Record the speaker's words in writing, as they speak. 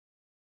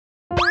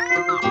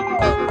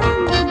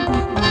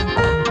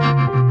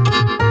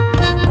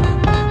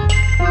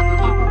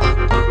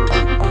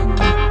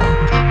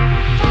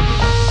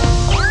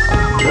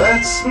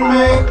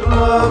Let's make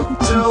love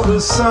till the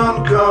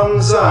sun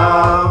comes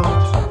out.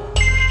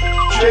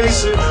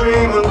 Chase a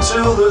dream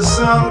until the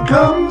sun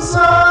comes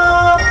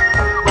up.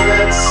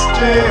 Let's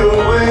stay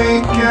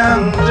awake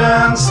and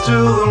dance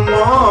till the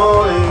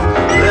morning.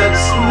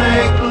 Let's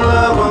make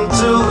love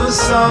until the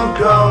sun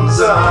comes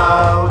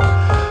out.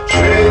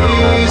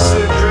 Chase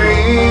a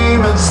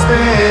dream and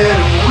spin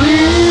a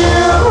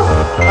wheel.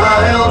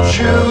 I'll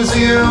choose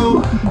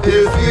you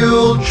if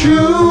you'll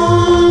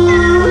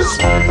choose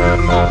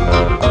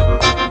me.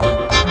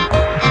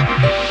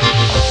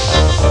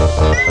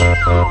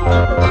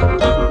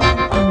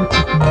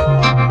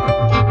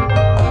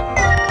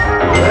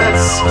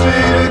 Let's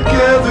stay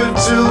together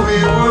till we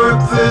work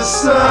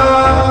this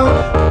out.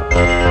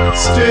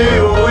 Stay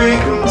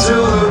awake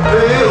until the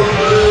pale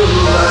blue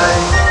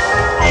light.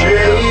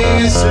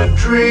 Chase a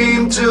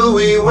dream till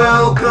we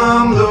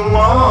welcome the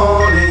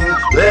morning.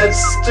 Let's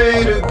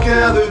stay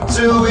together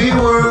till we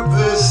work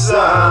this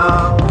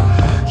out.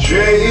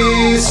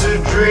 Chase a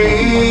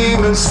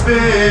dream and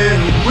spin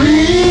a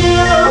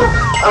wheel.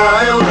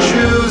 I'll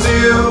choose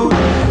you